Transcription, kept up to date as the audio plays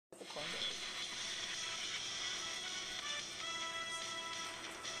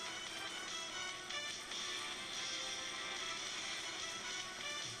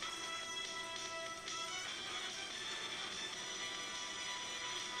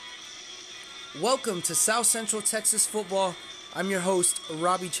Welcome to South Central Texas Football. I'm your host,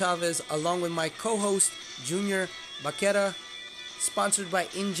 Robbie Chavez, along with my co-host, Junior Baquera, sponsored by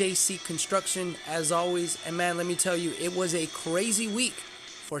NJC Construction, as always. And man, let me tell you, it was a crazy week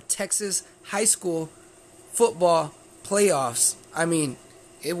for Texas high school football playoffs. I mean,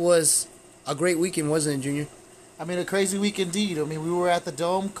 it was a great weekend, wasn't it, Junior? A crazy week indeed. We were at the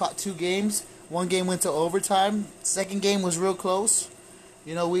Dome, caught two games. One game went to overtime. Second game was real close.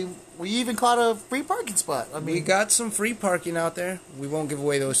 We even caught a free parking spot. We got some free parking out there. We won't give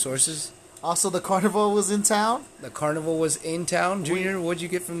away those sources. Also, the Carnival was in town. The Carnival was in town. Junior, what'd you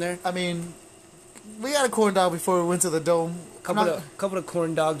get from there? We got a corn dog before we went to the Dome. Couple of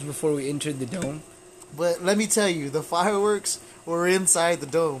corn dogs before we entered the Dome. But let me tell you, the fireworks were inside the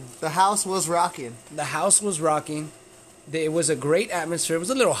Dome. The house was rocking. The house was rocking. It was a great atmosphere. It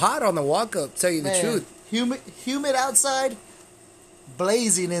was a little hot on the walk-up, tell you the truth. Humid outside,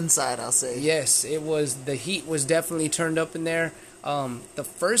 blazing inside, I'll say. Yes, it was. The heat was definitely turned up in there. The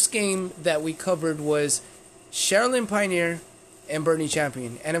first game that we covered was Sherilyn Pioneer and Bernie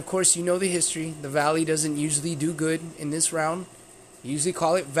Champion. And, of course, you know the history. The Valley doesn't usually do good in this round. You usually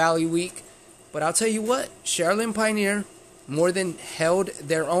call it Valley Week. But I'll tell you what, Sherilyn Pioneer more than held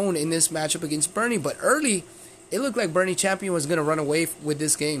their own in this matchup against Bernie. But early, it looked like Bernie Champion was going to run away with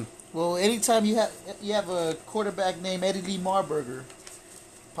this game. Well, anytime you have a quarterback named Eddie Lee Marburger,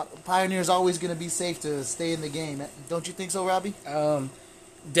 Pioneer's always going to be safe to stay in the game. Don't you think so, Robbie?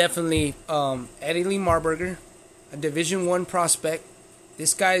 Definitely. Eddie Lee Marburger, a Division I prospect.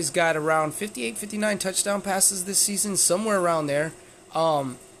 This guy's got around 58, 59 touchdown passes this season, somewhere around there.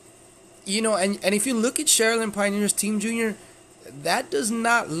 And if you look at Sherilyn Pioneer's team, Junior, that does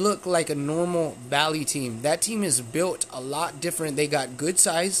not look like a normal Valley team. That team is built a lot different. They got good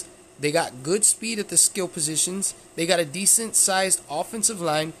size. They got good speed at the skill positions. They got a decent-sized offensive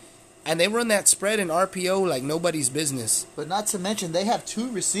line. And they run that spread and RPO like nobody's business. But not to mention, they have two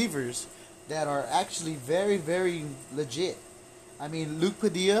receivers that are actually very, very legit. Luke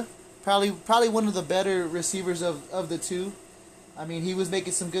Padilla, probably one of the better receivers of the two. He was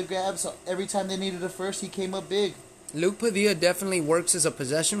making some good grabs. So every time they needed a first, he came up big. Luke Padilla definitely works as a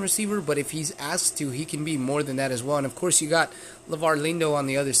possession receiver, but if he's asked to, he can be more than that as well. And, of course, you got LeVar Lindo on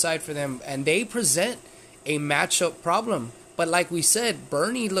the other side for them, and they present a matchup problem. But like we said,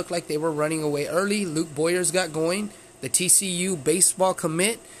 Bernie looked like they were running away early. Luke Boyers got going. The TCU baseball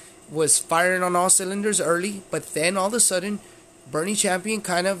commit was firing on all cylinders early, but then all of a sudden, Bernie Champion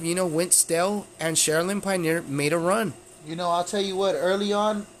kind of, went stale, and Sherilyn Pioneer made a run. I'll tell you what, early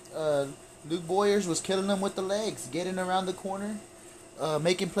on, Luke Boyers was killing them with the legs, getting around the corner,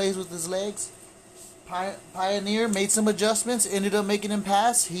 making plays with his legs. Pioneer made some adjustments, ended up making him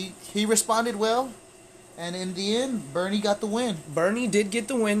pass. He responded well, and in the end, Bernie got the win. Bernie did get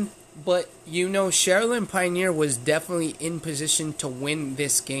the win, but Sherilyn Pioneer was definitely in position to win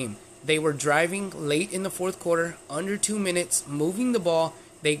this game. They were driving late in the fourth quarter, under 2 minutes, moving the ball.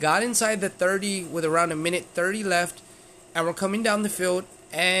 They got inside the 30 with around a minute 30 left, and were coming down the field.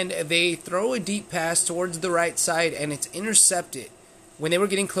 And they throw a deep pass towards the right side, and it's intercepted when they were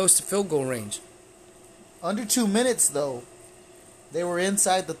getting close to field goal range. Under 2 minutes, though, they were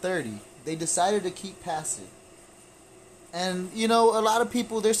inside the 30. They decided to keep passing. And, a lot of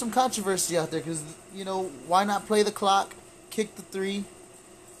people, there's some controversy out there because, why not play the clock, kick the three?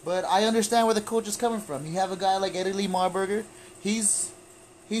 But I understand where the coach is coming from. You have a guy like Eddie Lee Marburger. He's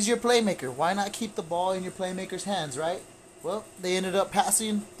your playmaker. Why not keep the ball in your playmaker's hands, right? Well, they ended up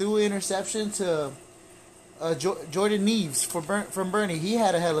passing through an interception to Jordan Neves from Bernie. He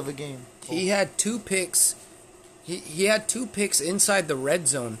had a hell of a game. He had two picks. He had two picks inside the red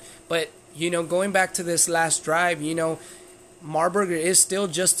zone. But, going back to this last drive, Marburger is still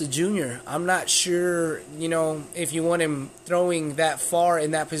just a junior. I'm not sure, if you want him throwing that far in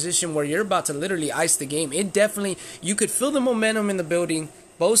that position where you're about to literally ice the game. You could feel the momentum in the building.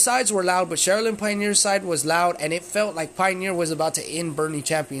 Both sides were loud, but Sherilyn Pioneer's side was loud, and it felt like Pioneer was about to end Bernie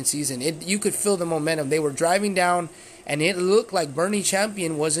Champion season. You could feel the momentum. They were driving down, and it looked like Bernie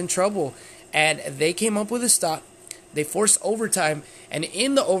Champion was in trouble. And they came up with a stop. They forced overtime, and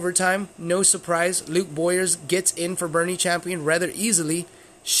in the overtime, no surprise, Luke Boyers gets in for Bernie Champion rather easily.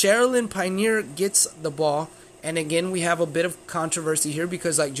 Sherilyn Pioneer gets the ball, and again, we have a bit of controversy here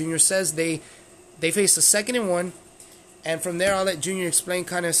because, like Junior says, they faced a 2nd and 1. And from there, I'll let Junior explain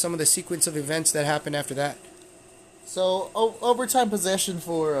kind of some of the sequence of events that happened after that. So, overtime possession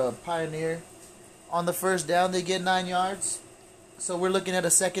for Pioneer. On the first down, they get 9 yards. So, we're looking at a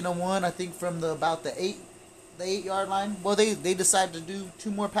 2nd and 1, I think, from about the 8-yard line. Well, they decide to do 2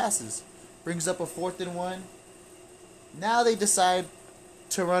 more passes. Brings up a 4th and 1. Now they decide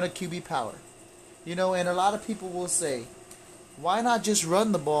to run a QB power. You know, and a lot of people will say, why not just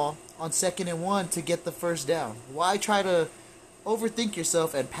run the ball on 2nd and 1 to get the first down? Why try to overthink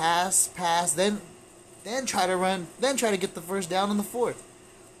yourself and pass, then try to run, then try to get the first down in the 4th?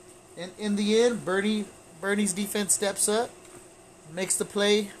 And in the end, Bernie's defense steps up, makes the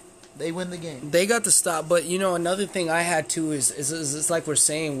play, they win the game. They got the stop, but another thing I had too is it's like we're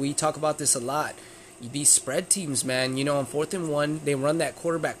saying, we talk about this a lot. These spread teams, man, on 4th and 1, they run that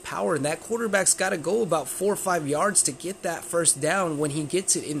quarterback power, and that quarterback's got to go about 4 or 5 yards to get that first down when he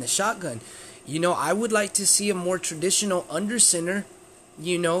gets it in the shotgun. I would like to see a more traditional under center,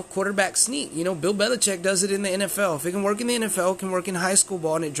 quarterback sneak. Bill Belichick does it in the NFL. If it can work in the NFL, it can work in high school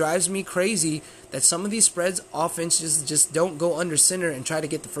ball, and it drives me crazy that some of these spreads offenses just don't go under center and try to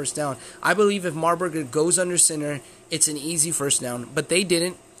get the first down. I believe if Marburger goes under center, it's an easy first down, but they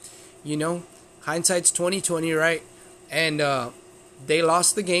didn't. Hindsight's 20/20, right? And they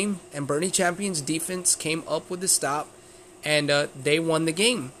lost the game, and Bernie Champion's defense came up with the stop, and they won the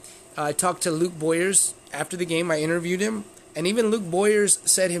game. I talked to Luke Boyers after the game. I interviewed him, and even Luke Boyers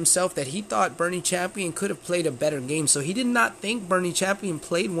said himself that he thought Bernie Champion could have played a better game. So he did not think Bernie Champion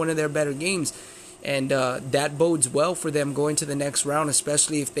played one of their better games, and that bodes well for them going to the next round,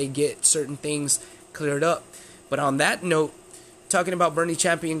 especially if they get certain things cleared up. But on that note, talking about Bernie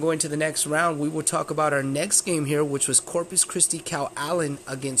Champion going to the next round, we will talk about our next game here, which was Corpus Christi Calallen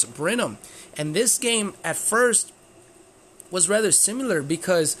against Brenham. And this game at first was rather similar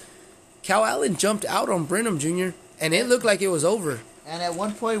because Calallen jumped out on Brenham, Jr., and it looked like it was over. And at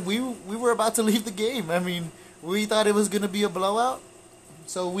one point, we were about to leave the game. I mean, we thought it was going to be a blowout.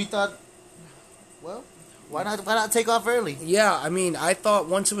 So we thought, well, why not take off early? Yeah, I mean, I thought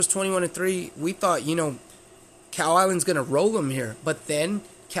once it was 21-3, we thought, Calallen's going to roll them here. But then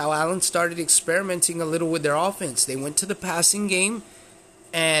Calallen started experimenting a little with their offense. They went to the passing game,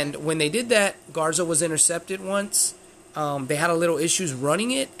 and when they did that, Garza was intercepted once. They had a little issues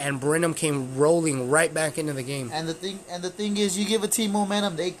running it, and Brenham came rolling right back into the game. And the thing is, you give a team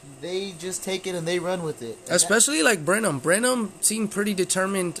momentum, they just take it and they run with it. And especially like Brenham. Brenham seemed pretty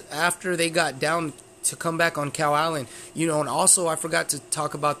determined after they got down to come back on Calallen. And also I forgot to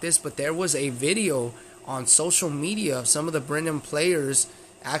talk about this, but there was a video on social media of some of the Brenham players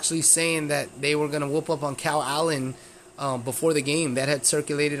actually saying that they were going to whoop up on Calallen before the game. That had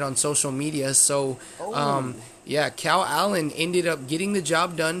circulated on social media. So, Calallen ended up getting the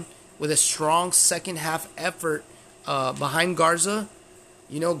job done with a strong second half effort behind Garza.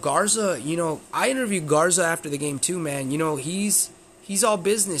 Garza, I interviewed Garza after the game too, man. He's all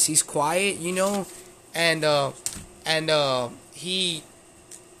business. He's quiet, and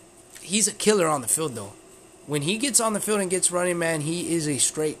he's a killer on the field, though. When he gets on the field and gets running, man, he is a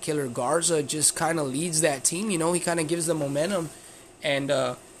straight killer. Garza just kind of leads that team, he kind of gives them momentum. And,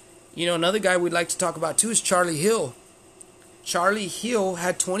 another guy we'd like to talk about, too, is Charlie Hill. Charlie Hill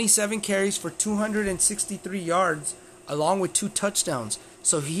had 27 carries for 263 yards, along with 2 touchdowns.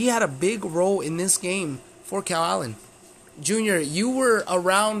 So he had a big role in this game for Calallen. Junior, you were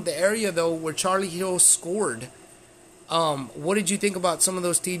around the area, though, where Charlie Hill scored. What did you think about some of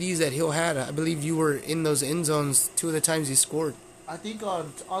those TDs that Hill had? I believe you were in those end zones 2 of the times he scored. I think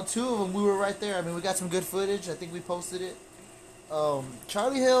on 2 of them we were right there. I mean, we got some good footage. I think we posted it.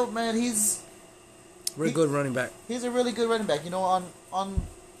 Charlie Hill, man, he's good running back. He's a really good running back. On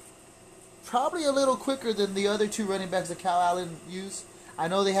probably a little quicker than the other 2 running backs that Calallen used. I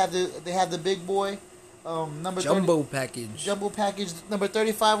know they have the big boy, number Jumbo 30, package, number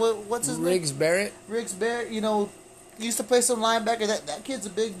 35. What's his name? Riggs Barrett. Riggs Barrett. He used to play some linebacker. That kid's a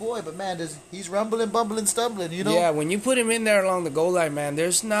big boy, but man, he's rumbling, bumbling, stumbling. Yeah, when you put him in there along the goal line, man,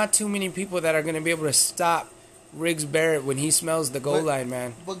 there's not too many people that are going to be able to stop Riggs Barrett when he smells the goal line,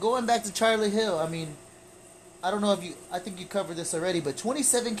 man. But going back to Charlie Hill, I mean, I don't know I think you covered this already, but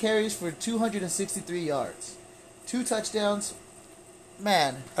 27 carries for 263 yards, 2 touchdowns.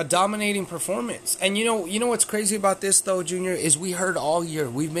 Man, a dominating performance. And you know what's crazy about this, though, Junior, is we heard all year.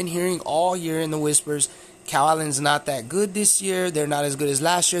 We've been hearing all year in the whispers, Calallen's not that good this year. They're not as good as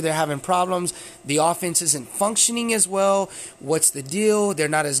last year. They're having problems. The offense isn't functioning as well. What's the deal? They're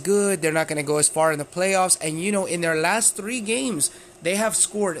not as good. They're not going to go as far in the playoffs. And, in their last 3 games, they have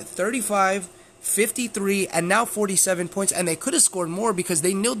scored 35, 53, and now 47 points. And they could have scored more because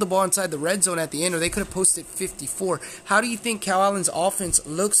they nailed the ball inside the red zone at the end, or they could have posted 54. How do you think Calallen's offense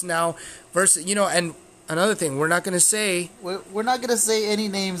looks now versus, and another thing, we're not going to say any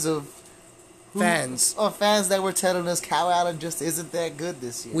names of fans that were telling us Calallen just isn't that good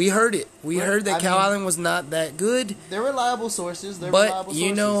this year. We heard it. We heard that Calallen was not that good. They're reliable sources. But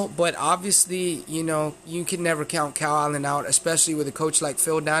obviously, you can never count Calallen out, especially with a coach like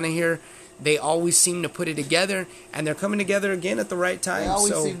Phil Donahue. They always seem to put it together, and they're coming together again at the right time. They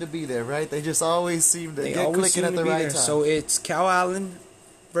always seem to be there, right? They just always seem to get clicking at the right time. So it's Cal Allen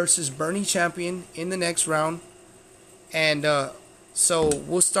versus Bernie Champion in the next round. And so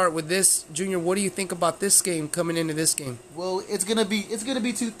we'll start with this. Junior, what do you think about this game coming into this game? Well, it's gonna be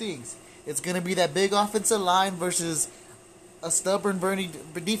two things. It's gonna be that big offensive line versus a stubborn Bernie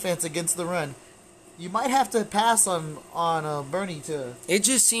defense against the run. You might have to pass on Bernie to. It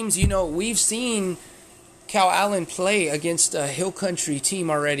just seems, we've seen Cal Allen play against a Hill Country team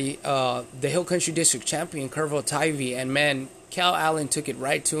already, the Hill Country District Champion, Kerrville Tivy, and man, Cal Allen took it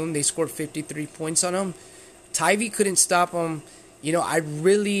right to him. They scored 53 points on him. Tivy couldn't stop him.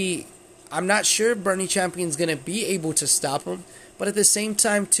 I'm not sure Bernie Champion's going to be able to stop him. But at the same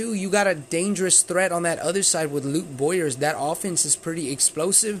time, too, you got a dangerous threat on that other side with Luke Boyers. That offense is pretty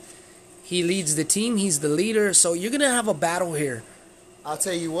explosive. He leads the team. He's the leader. So you're going to have a battle here. I'll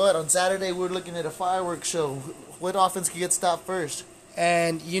tell you what, on Saturday we're looking at a fireworks show. What offense can get stopped first?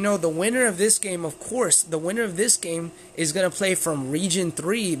 And, the winner of this game, of course, the winner of this game is going to play from Region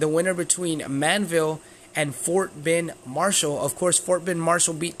 3, the winner between Manville and Fort Bend Marshall. Of course, Fort Bend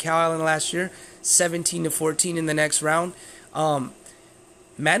Marshall beat Cal Allen last year, 17-14 in the next round.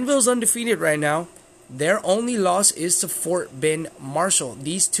 Manville's undefeated right now. Their only loss is to Fort Bend Marshall.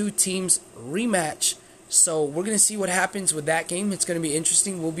 These two teams rematch. So we're going to see what happens with that game. It's going to be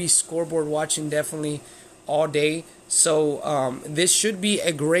interesting. We'll be scoreboard watching definitely all day. So this should be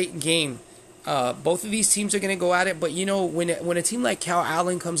a great game. Both of these teams are going to go at it. But, when a team like Cal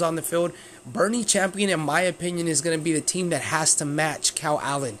Allen comes on the field, Bernie Champion, in my opinion, is going to be the team that has to match Cal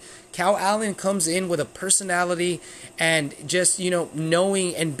Allen. Cal Allen comes in with a personality and just,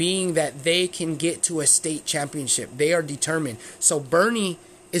 knowing and being that they can get to a state championship. They are determined. So Bernie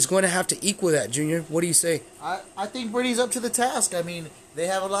is going to have to equal that, Junior. What do you say? I think Bernie's up to the task. I mean, they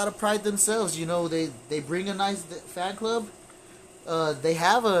have a lot of pride themselves. They bring a nice fan club. They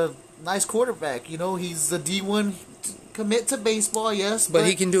have a nice quarterback. He's the D1 commit to baseball, yes. But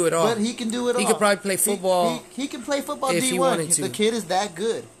he can do it all. But he can do it all. He could probably play football. He can play football if D1. He wanted to. The kid is that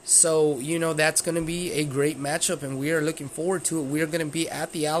good. So, that's going to be a great matchup, and we are looking forward to it. We are going to be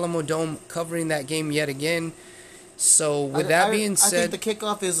at the Alamo Dome covering that game yet again. So, with that being said, I think the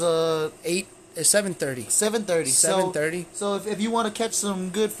kickoff is 7:30. 7:30. 7:30. So if you want to catch some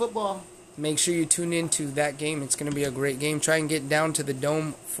good football, make sure you tune into that game. It's going to be a great game. Try and get down to the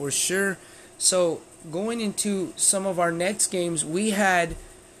Dome for sure. So, going into some of our next games, we had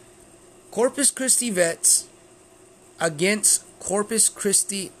Corpus Christi Vets against Corpus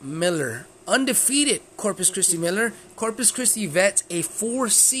Christi Miller. Undefeated Corpus Christi Miller. Corpus Christi Vets, a 4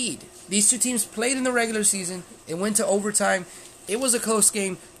 seed. These two teams played in the regular season. It went to overtime. It was a close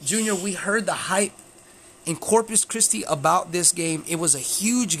game. Junior, we heard the hype in Corpus Christi about this game. It was a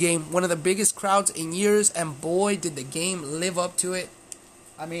huge game. One of the biggest crowds in years. And boy, did the game live up to it.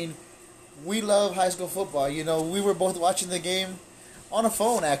 I mean, we love high school football. We were both watching the game on a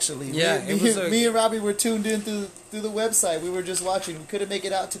phone, actually. Yeah, me and Robbie were tuned in through the website. We were just watching. We couldn't make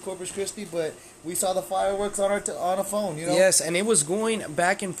it out to Corpus Christi, but we saw the fireworks on a phone. Yes, and it was going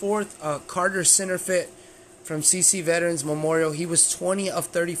back and forth. Carter Centerfit from CC Veterans Memorial. He was 20 of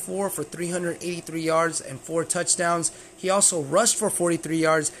 34 for 383 yards and 4 touchdowns. He also rushed for 43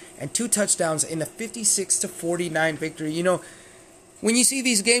 yards and 2 touchdowns in a 56-49 victory. When you see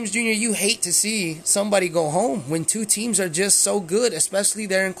these games, Junior, you hate to see somebody go home when two teams are just so good, especially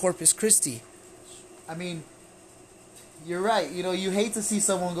there in Corpus Christi. I mean, you're right. You hate to see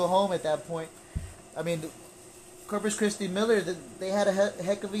someone go home at that point. I mean, Corpus Christi Miller, they had a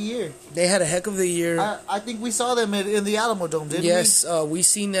heck of a year. They had a heck of a year. I think we saw them in the Alamo Dome, didn't we? Yes, we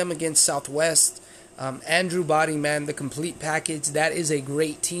seen them against Southwest. Andrew Body, man, the complete package. That is a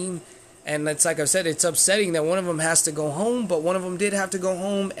great team. And it's like I said, it's upsetting that one of them has to go home, but one of them did have to go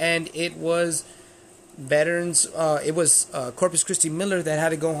home, and it was Veterans. It was Corpus Christi Miller that had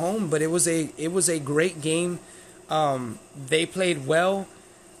to go home, but it was a great game. They played well.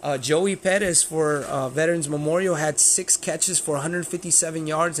 Joey Pettis for Veterans Memorial had 6 catches for 157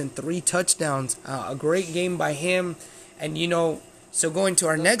 yards and 3 touchdowns. A great game by him. And so going to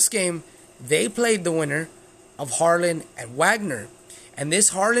our next game, they played the winner of Harlan and Wagner. And this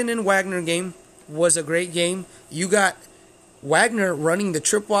Harlan and Wagner game was a great game. You got Wagner running the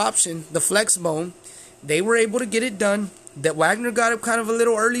triple option, the flex bone. They were able to get it done. That Wagner got up kind of a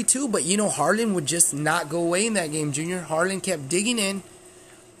little early too, but Harlan would just not go away in that game, Junior. Harlan kept digging in.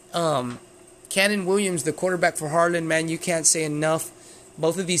 Cannon Williams, the quarterback for Harlan, man, you can't say enough.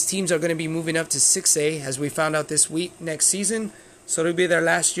 Both of these teams are going to be moving up to 6A, as we found out this week, next season. So it'll be their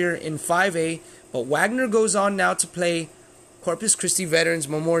last year in 5A. But Wagner goes on now to play Corpus Christi Veterans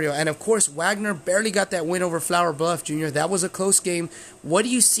Memorial. And of course, Wagner barely got that win over Flower Bluff, Junior. That was a close game. What do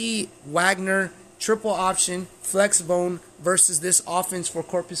you see Wagner, triple option, flex bone versus this offense for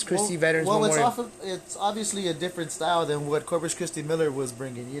Corpus Christi Veterans Memorial? It's obviously a different style than what Corpus Christi Miller was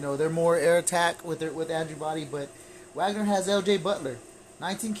bringing. You know, they're more air attack with Andrew Body, but Wagner has L.J. Butler,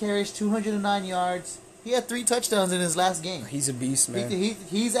 19 carries, 209 yards. He had 3 touchdowns in his last game. He's a beast, man.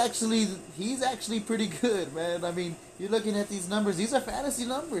 He's actually pretty good, man. I mean, you're looking at these numbers. These are fantasy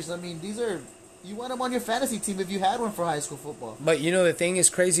numbers. I mean, you want him on your fantasy team if you had one for high school football. But you know the thing is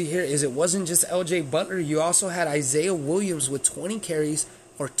crazy here is it wasn't just L.J. Butler. You also had Isaiah Williams with 20 carries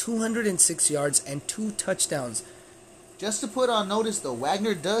for 206 yards and 2 touchdowns. Just to put on notice, though,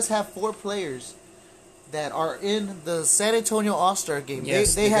 Wagner does have 4 players that are in the San Antonio All-Star game.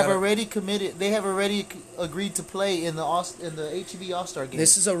 Yes, they have already committed. They have already agreed to play in the HEB All-Star game.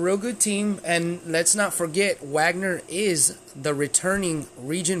 This is a real good team, and let's not forget Wagner is the returning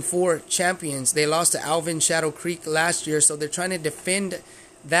Region 4 champions. They lost to Alvin Shadow Creek last year, so they're trying to defend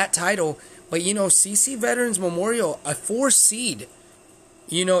that title. But you know, CC Veterans Memorial, a 4 seed.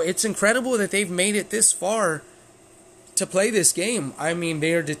 You know, it's incredible that they've made it this far to play this game. I mean,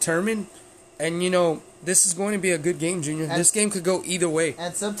 they are determined, and you know, this is going to be a good game, Junior. This game could go either way.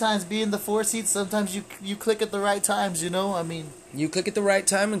 And sometimes being the 4 seed, sometimes you click at the right times, you know? I mean, you click at the right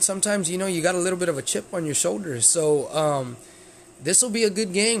time, and sometimes, you know, you got a little bit of a chip on your shoulder. So, this will be a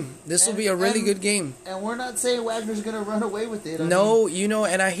good game. This will be a really good game. And we're not saying Wagner's going to run away with it. No, you know,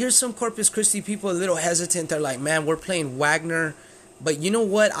 and I hear some Corpus Christi people a little hesitant. They're like, man, we're playing Wagner. But you know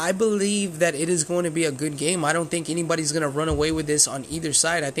what? I believe that it is going to be a good game. I don't think anybody's going to run away with this on either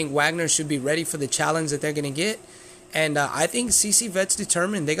side. I think Wagner should be ready for the challenge that they're going to get. And I think CC Vet's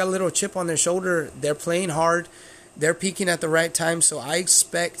determined. They got a little chip on their shoulder. They're playing hard. They're peaking at the right time. So I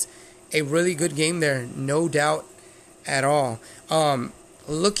expect a really good game there. No doubt at all.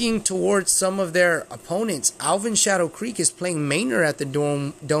 Looking towards some of their opponents, Alvin Shadow Creek is playing Manor at the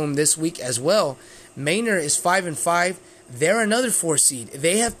Dome this week as well. Manor is 5-5. They're another 4 seed.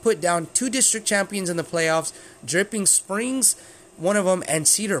 They have put down 2 district champions in the playoffs, Dripping Springs, one of them, and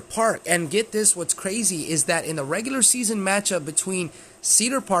Cedar Park. And get this, what's crazy is that in the regular season matchup between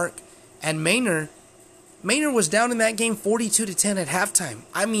Cedar Park and Manor was down in that game 42-10 at halftime.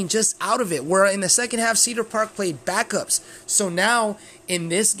 I mean, just out of it. Where in the second half, Cedar Park played backups. So now, in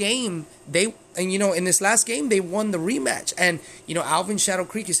this game, in this last game, they won the rematch. And, you know, Alvin Shadow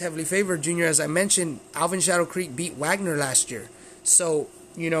Creek is heavily favored. Junior, as I mentioned, Alvin Shadow Creek beat Wagner last year. So,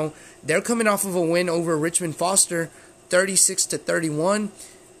 you know, they're coming off of a win over Richmond Foster, 36-31.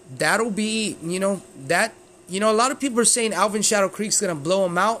 That'll be, a lot of people are saying Alvin Shadow Creek's going to blow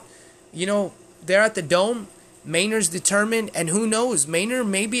them out. You know, they're at the Dome. Manor's determined, and who knows, Manor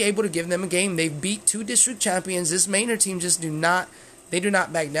may be able to give them a game. They've beat 2 district champions. This Manor team just do not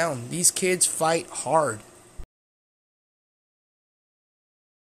back down. These kids fight hard.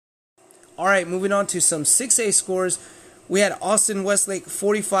 All right, moving on to some 6A scores. We had Austin Westlake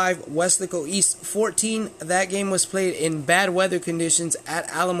 45, Weslaco East 14. That game was played in bad weather conditions at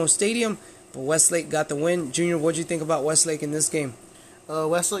Alamo Stadium, but Westlake got the win. Junior, what do you think about Westlake in this game?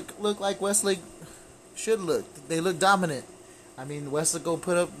 Westlake looked like Westlake should look. They look dominant. I mean,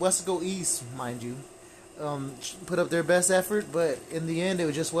 Weslaco East, mind you, put up their best effort, but in the end, it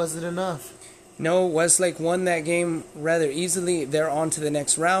just wasn't enough. No, Westlake won that game rather easily. They're on to the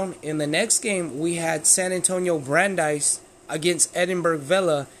next round. In the next game, we had San Antonio Brandeis against Edinburgh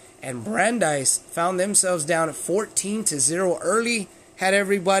Vela, and Brandeis found themselves down 14-0 early, had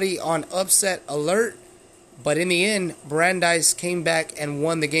everybody on upset alert. But in the end, Brandeis came back and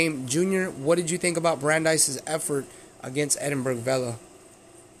won the game. Junior, what did you think about Brandeis' effort against Edinburgh Vela?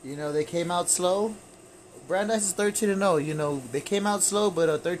 You know, they came out slow. Brandeis is 13-0. You know, they came out slow, but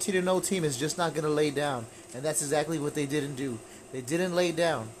a 13-0 team is just not going to lay down. And that's exactly what they didn't do. They didn't lay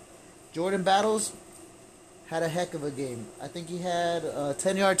down. Jordan Battles had a heck of a game. I think he had a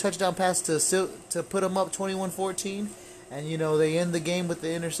 10-yard touchdown pass to put him up 21-14. And, you know, they end the game with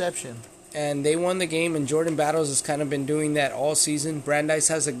the interception. And they won the game, and Jordan Battles has kind of been doing that all season. Brandeis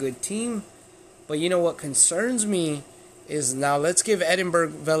has a good team, but you know what concerns me is now let's give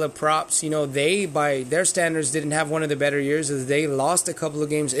Edinburgh Vela props. You know, they, by their standards, didn't have one of the better years as they lost a couple of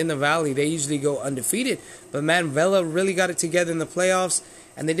games in the Valley. They usually go undefeated, but man, Vela really got it together in the playoffs,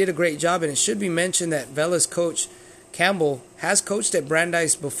 and they did a great job. And it should be mentioned that Vela's coach, Campbell, has coached at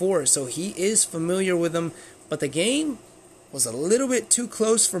Brandeis before, so he is familiar with them, but the game was a little bit too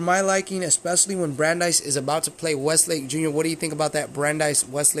close for my liking, especially when Brandeis is about to play Westlake. Junior, what do you think about that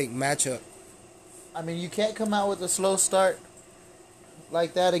Brandeis-Westlake matchup? I mean, you can't come out with a slow start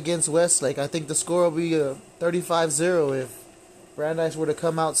like that against Westlake. I think the score will be 35-0 Brandeis were to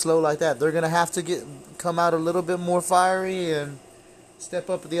come out slow like that, they're gonna have to come out a little bit more fiery and step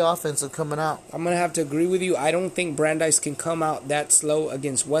up the offense of coming out. I'm going to have to agree with you. I don't think Brandeis can come out that slow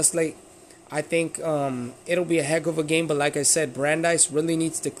against Westlake. I think it'll be a heck of a game, but like I said, Brandeis really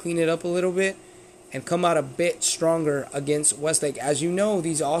needs to clean it up a little bit and come out a bit stronger against Westlake. As you know,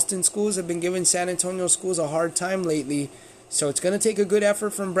 these Austin schools have been giving San Antonio schools a hard time lately, so it's going to take a good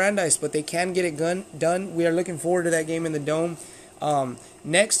effort from Brandeis, but they can get it done. We are looking forward to that game in the Dome.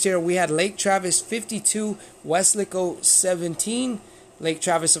 Next year, we had Lake Travis 52, Westlake 17. Lake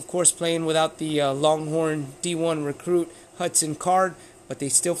Travis, of course, playing without the Longhorn D1 recruit Hudson Card, but they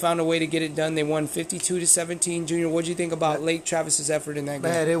still found a way to get it done. They won 52-17. Junior, what do you think about Lake Travis's effort in that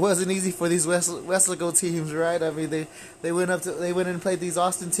game? Man, it wasn't easy for these Westlake teams, right? I mean, they went in and played these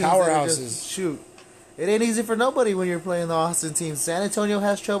Austin teams. Powerhouses. Just, shoot, it ain't easy for nobody when you're playing the Austin teams. San Antonio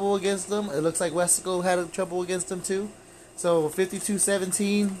has trouble against them. It looks like Westlake had trouble against them too. So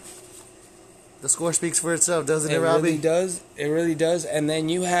 52-17. The score speaks for itself, doesn't it, Robbie? It really does. It really does. And then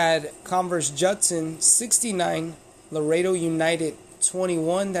you had Converse Judson 69, Laredo United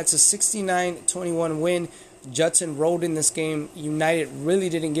 21. That's a 69-21 win. Judson rolled in this game. United really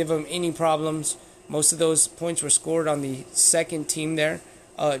didn't give them any problems. Most of those points were scored on the second team there.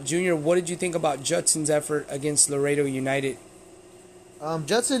 Junior, what did you think about Judson's effort against Laredo United?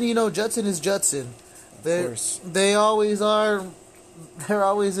 Judson, Judson is Judson. Of course. They always are. They're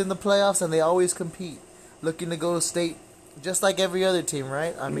always in the playoffs and they always compete, looking to go to state, just like every other team,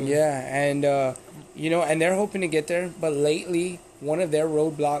 right? I mean, yeah, and and they're hoping to get there. But lately, one of their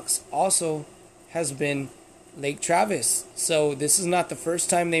roadblocks also has been Lake Travis. So this is not the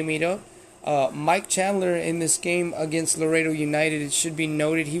first time they meet up. Mike Chandler in this game against Laredo United, it should be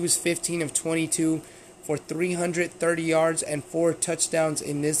noted, he was 15 of 22 for 330 yards and 4 touchdowns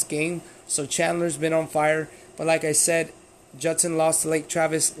in this game. So Chandler's been on fire. But like I said, Judson lost to Lake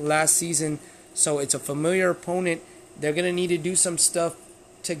Travis last season, so it's a familiar opponent. They're going to need to do some stuff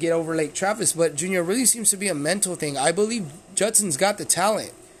to get over Lake Travis, but Junior, really seems to be a mental thing. I believe Judson's got the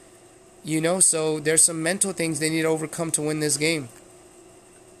talent, so there's some mental things they need to overcome to win this game.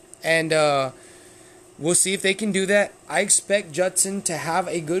 And we'll see if they can do that. I expect Judson to have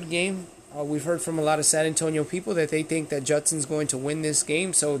a good game. We've heard from a lot of San Antonio people that they think that Judson's going to win this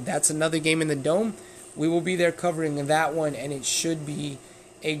game, so that's another game in the Dome. We will be there covering that one, and it should be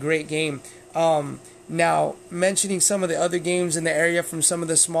a great game. Now, mentioning some of the other games in the area from some of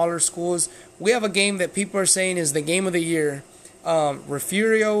the smaller schools, we have a game that people are saying is the game of the year.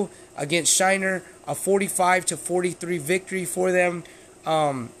 Refugio against Shiner, a 45-43 victory for them.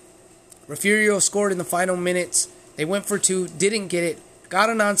 Refugio scored in the final minutes. They went for 2, didn't get it, got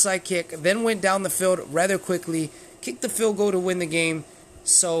an onside kick, then went down the field rather quickly, kicked the field goal to win the game.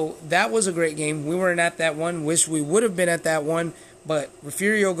 So that was a great game. We weren't at that one. Wish we would have been at that one. But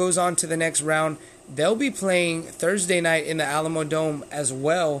Refugio goes on to the next round. They'll be playing Thursday night in the Alamo Dome as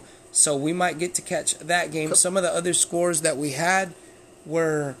well. So we might get to catch that game. Some of the other scores that we had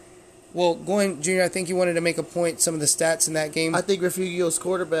were... Well, Junior, I think you wanted to make a point, some of the stats in that game. I think Refugio's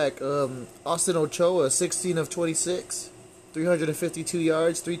quarterback, Austin Ochoa, 16 of 26, 352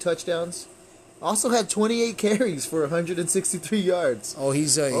 yards, 3 touchdowns. Also had 28 carries for 163 yards. Oh,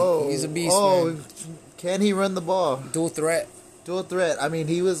 he's a beast, man. Can he run the ball? Dual threat. I mean,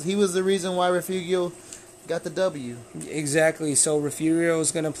 he was the reason why Refugio got the W. Exactly. So Refugio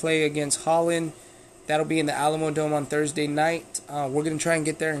is going to play against Holland. That'll be in the Alamo Dome on Thursday night. We're going to try and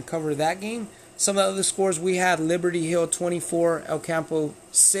get there and cover that game. Some of the other scores we had: Liberty Hill 24, El Campo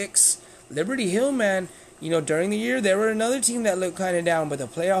 6. Liberty Hill, man. During the year, they were another team that looked kind of down, but the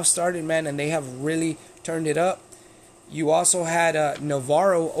playoffs started, man, and they have really turned it up. You also had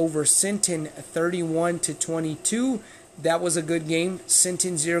Navarro over Sinton 31-22. That was a good game.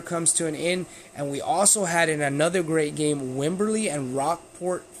 Sinton's year comes to an end. And we also had in another great game, Wimberley and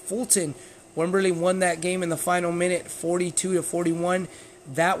Rockport Fulton. Wimberley won that game in the final minute, 42-41.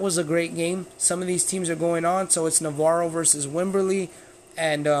 That was a great game. Some of these teams are going on, so it's Navarro versus Wimberley.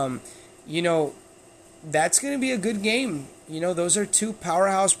 And, that's going to be a good game. Those are 2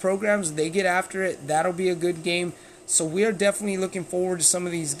 powerhouse programs. They get after it. That'll be a good game. So we are definitely looking forward to some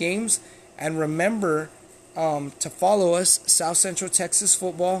of these games. And remember to follow us, South Central Texas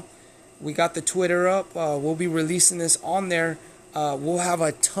Football. We got the Twitter up. We'll be releasing this on there. We'll have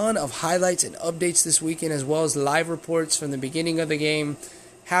a ton of highlights and updates this weekend, as well as live reports from the beginning of the game,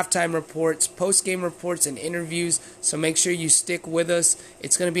 halftime reports, post-game reports, and interviews. So make sure you stick with us.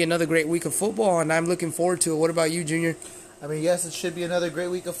 It's going to be another great week of football, and I'm looking forward to it. What about you, Junior? I mean, yes, it should be another great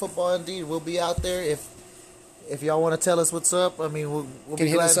week of football indeed. We'll be out there. If y'all want to tell us what's up, I mean, we'll be glad.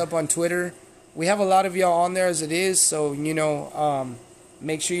 Hit us up on Twitter. we have a lot of y'all on there as it is, so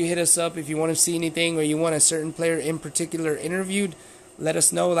make sure you hit us up if you want to see anything or you want a certain player in particular interviewed. Let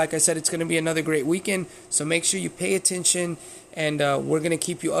us know. Like I said, it's going to be another great weekend, so make sure you pay attention, and we're going to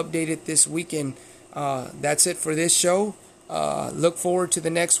keep you updated this weekend. That's it for this show. Look forward to the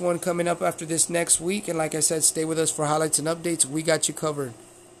next one coming up after this next week, and like I said, stay with us for highlights and updates. We got you covered.